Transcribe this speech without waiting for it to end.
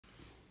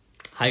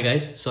Hi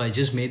guys, so I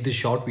just made this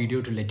short video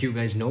to let you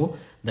guys know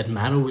that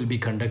Marrow will be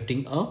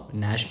conducting a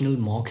national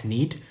mock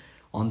NEET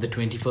on the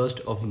 21st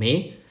of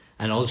May,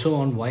 and also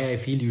on why I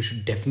feel you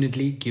should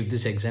definitely give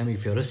this exam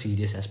if you're a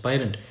serious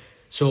aspirant.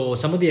 So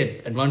some of the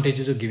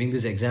advantages of giving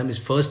this exam is,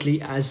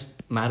 firstly, as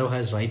Marrow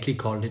has rightly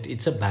called it,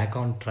 it's a back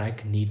on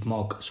track NEET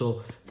mock.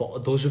 So for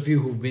those of you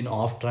who've been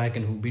off track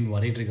and who've been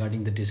worried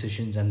regarding the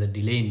decisions and the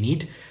delay in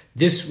NEET,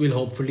 this will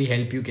hopefully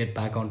help you get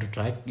back onto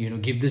track.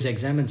 Give this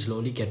exam and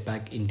slowly get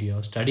back into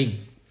your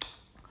studying.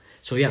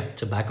 So yeah,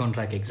 it's a back on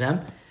track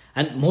exam,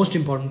 and most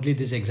importantly,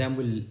 this exam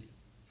will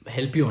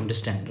help you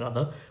understand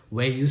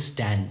where you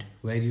stand,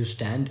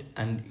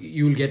 and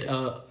you'll get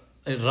a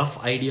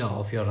rough idea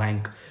of your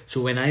rank.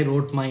 So when I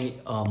wrote my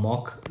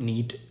mock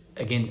NEET,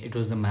 again it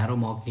was the Marrow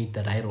Mock NEET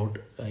that I wrote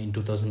in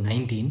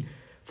 2019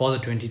 for the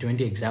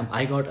 2020 exam,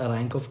 I got a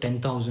rank of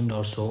 10,000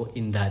 or so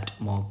in that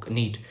mock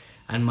NEET,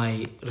 and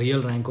my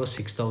real rank was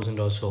 6,000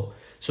 or so.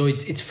 So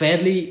it's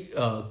fairly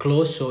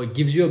close, so it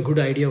gives you a good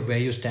idea of where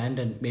you stand,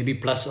 and maybe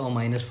plus or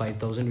minus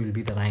 5,000 will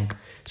be the rank.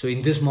 So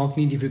in this mock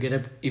NEET,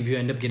 if you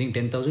end up getting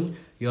 10,000,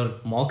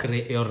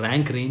 your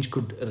rank range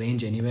could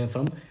range anywhere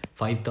from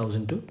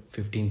 5,000 to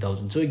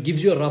 15,000. So it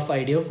gives you a rough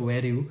idea of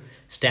where you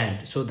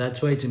stand. So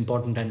that's why it's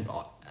important, and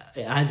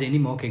as any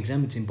mock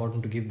exam, it's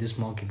important to give this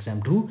mock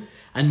exam too.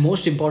 And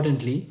most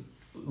importantly,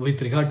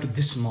 with regard to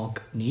this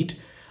mock NEET,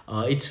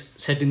 it's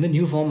set in the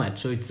new format.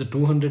 So it's the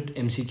 200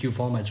 MCQ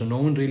format. So no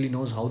one really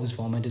knows how this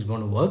format is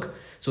going to work.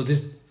 So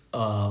this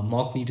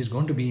mock NEET is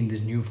going to be in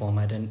this new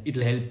format, and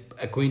it'll help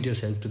acquaint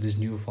yourself to this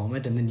new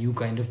format and the new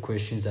kind of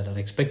questions that are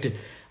expected.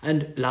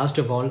 And last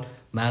of all,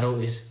 Marrow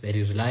is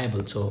very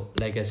reliable. So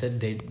like I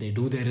said, they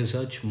do their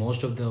research.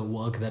 Most of the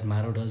work that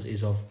Marrow does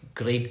is of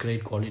great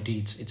quality.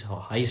 It's a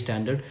high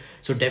standard.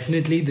 So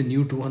definitely the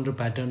new 200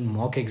 pattern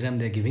mock exam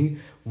they're giving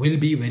will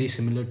be very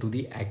similar to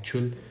the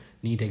actual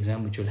NEET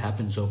exam which will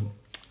happen. So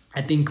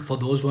I think for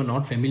those who are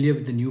not familiar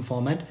with the new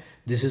format,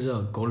 this is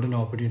a golden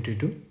opportunity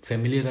to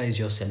familiarize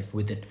yourself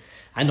with it.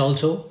 And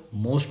also,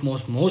 most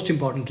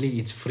importantly,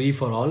 it's free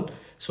for all.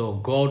 So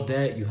go out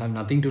there, you have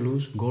nothing to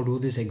lose, go do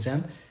this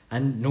exam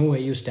and know where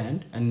you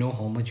stand and know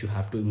how much you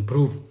have to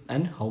improve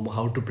and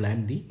how to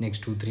plan the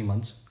next 2-3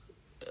 months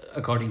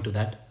according to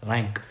that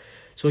rank.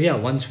 So yeah,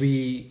 once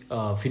we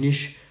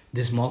finish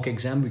this mock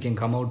exam, we can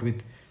come out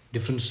with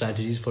different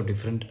strategies for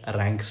different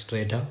rank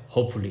strata,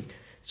 hopefully.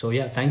 So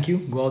yeah, thank you.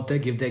 Go out there,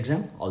 give the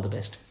exam, all the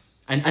best.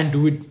 And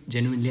do it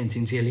genuinely and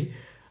sincerely.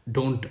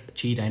 Don't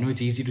cheat. I know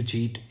it's easy to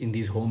cheat in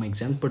these home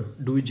exams,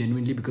 but do it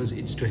genuinely, because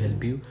it's to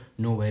help you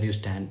know where you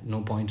stand.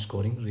 No point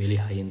scoring really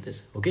high in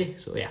this. Okay,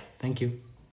 so yeah, thank you.